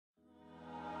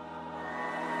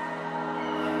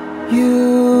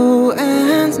You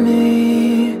and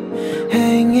me,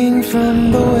 hanging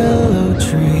from the willow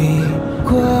tree,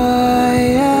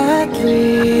 quietly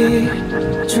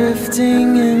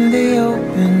drifting in the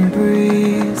open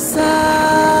breeze.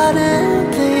 Suddenly,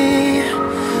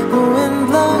 the wind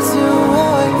blows you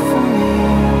away from me.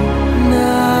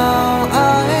 Now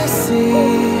I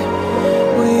see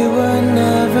we were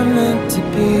never meant to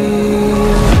be.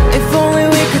 If only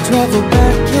we could travel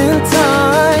back in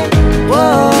time.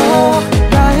 Whoa,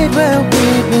 right where we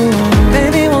belong.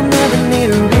 Maybe we'll never need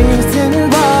a reason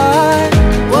why.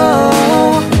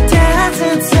 Whoa,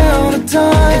 dancing till the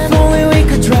dawn. If only we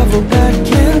could travel back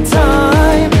in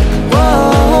time.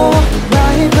 Whoa,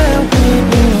 right where we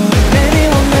belong. Maybe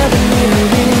we'll never need a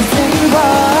reason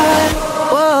why.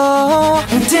 Whoa,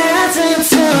 dancing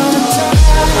till the dawn.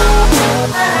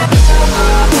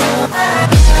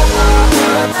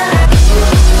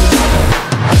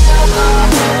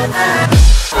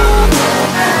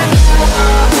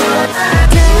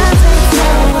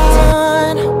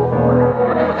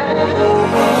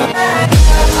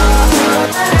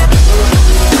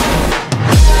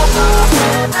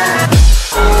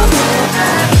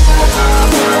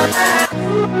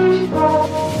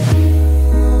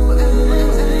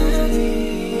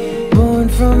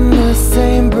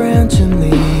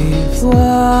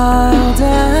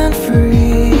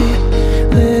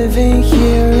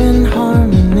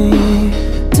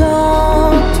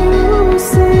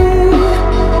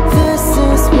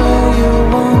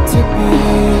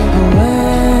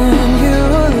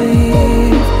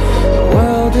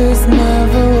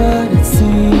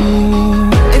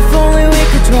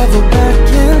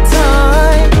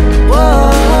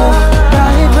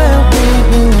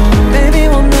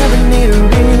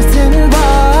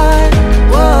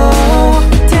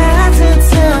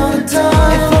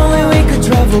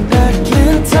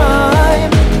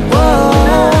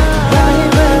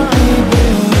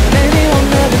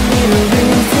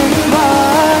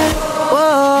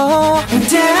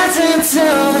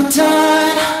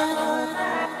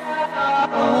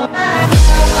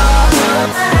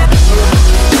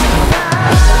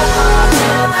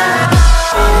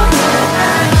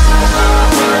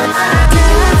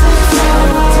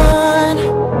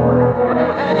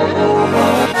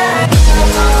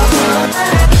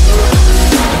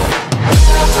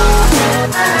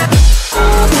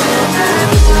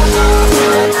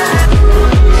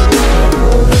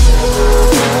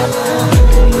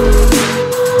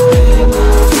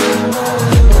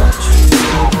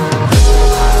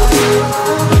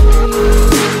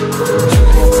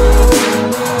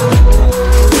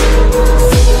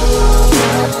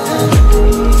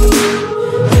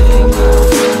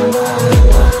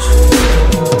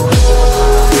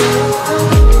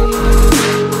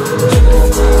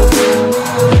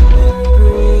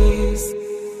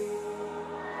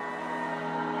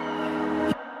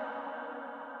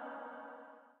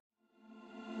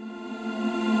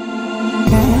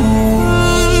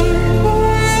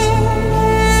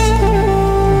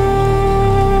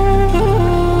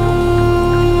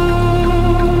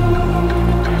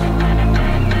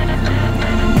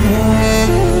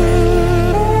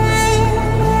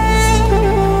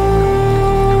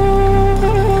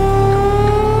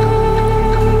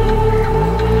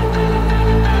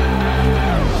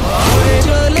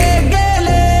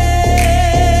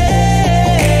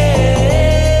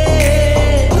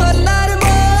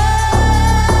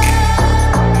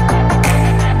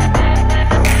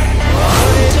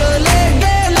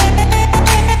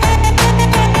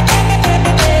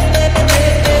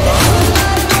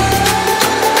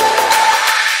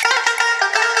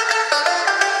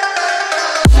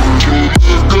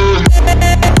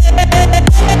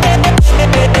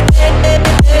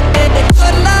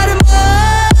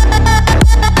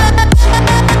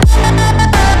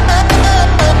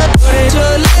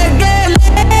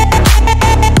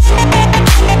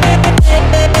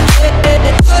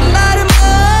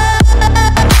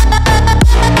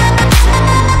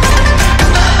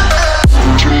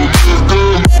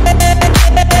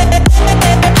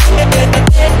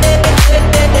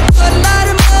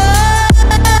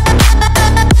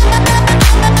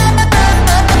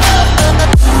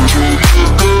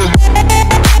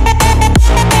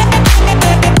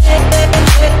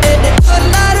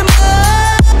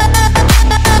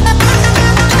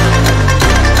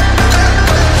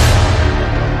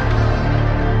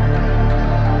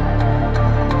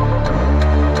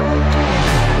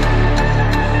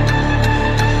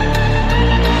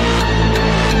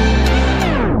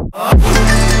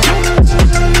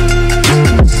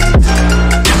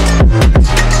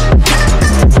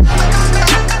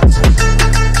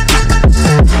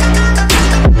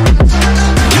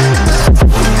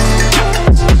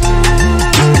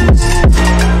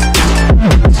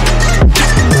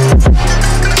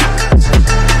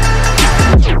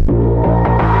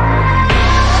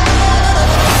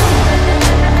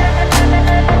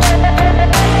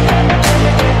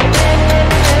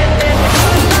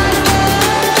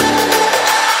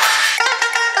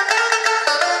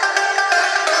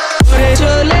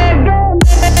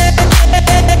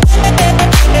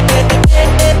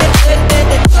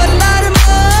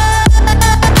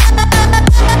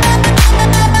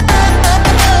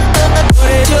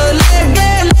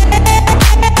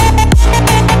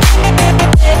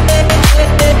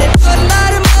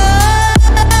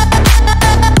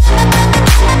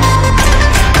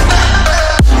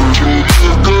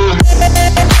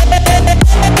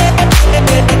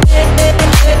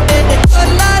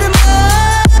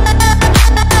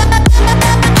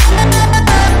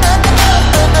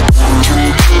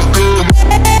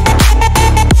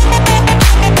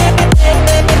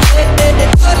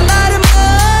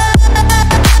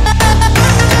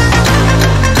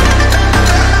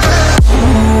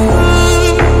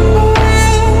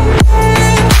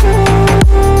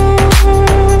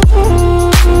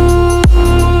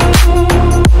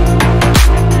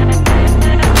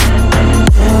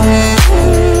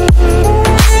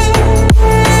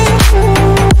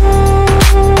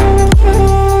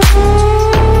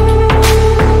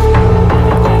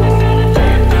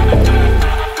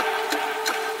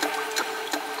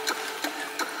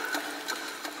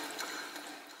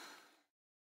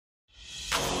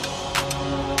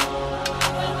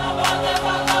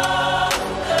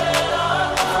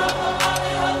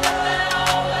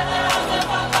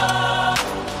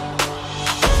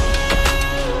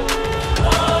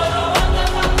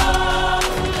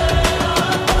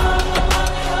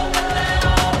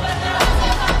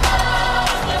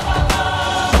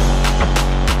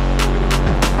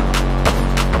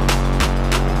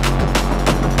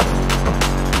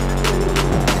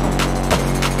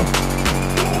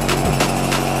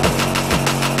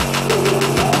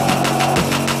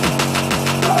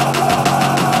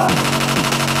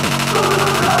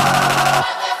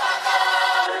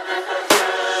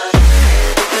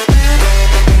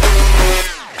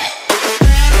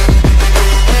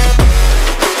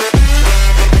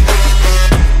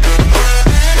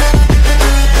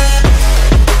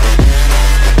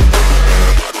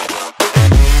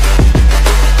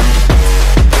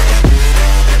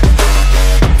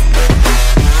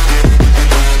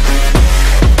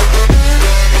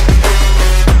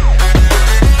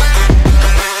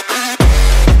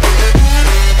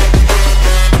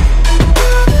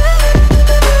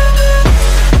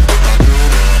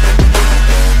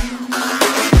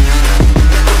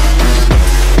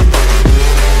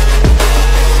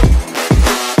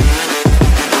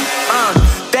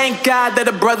 thank God that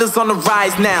the brothers on the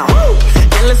rise now.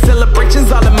 Endless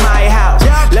celebrations all in my house.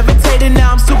 Levitating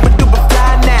now, I'm super duper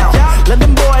fly now.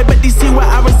 London boy, but DC where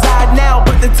I reside now.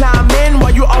 Put the time in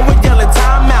while you always yelling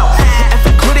time out. And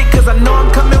for quit it, cause I know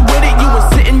I'm coming with it. You were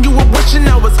sitting, you were wishing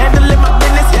I was handling my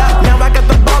business. Now I got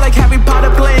the ball like Harry Potter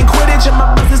playing Quidditch. And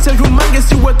my business so humongous,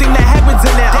 you would think that happens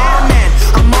in it. Oh man,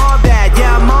 I'm all that,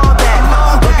 yeah, I'm all that.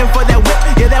 Looking for that whip,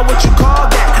 yeah, that what you call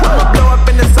that. I'ma blow up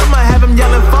in the summer, have him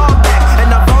yelling fall back. And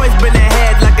I've always been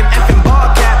ahead like an effing ball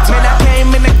cap. Man, I came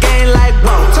in the game like,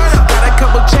 whoa. Got a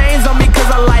couple chains on me cause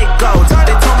I like gold.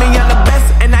 They told me I'm the best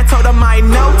and I told them I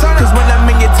know. Cause when I'm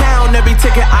in your town, every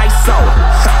ticket I sold.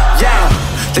 Yeah,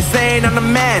 they saying I'm the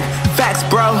man. Facts,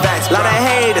 bro. Lot of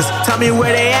haters, tell me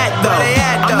where they at though.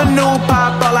 I'm the new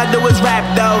pop, all I do is rap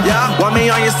though. Want me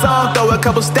on your song, throw a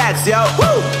couple stacks, yo.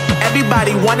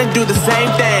 Everybody wanna do the same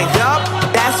thing.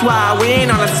 That's why we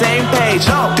ain't on the same page.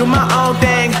 Do my own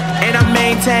thing and I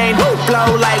maintain.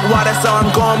 Flow like water, so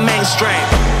I'm going mainstream.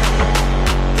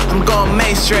 I'm going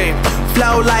mainstream.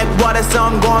 Flow like water, so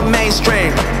I'm going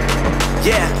mainstream.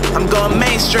 Yeah, I'm going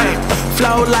mainstream.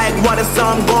 Flow like water, so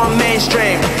I'm going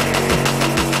mainstream.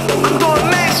 I'm going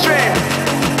mainstream.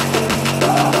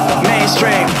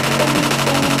 Mainstream.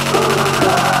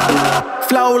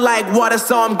 Flow like water,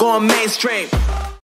 so I'm going mainstream.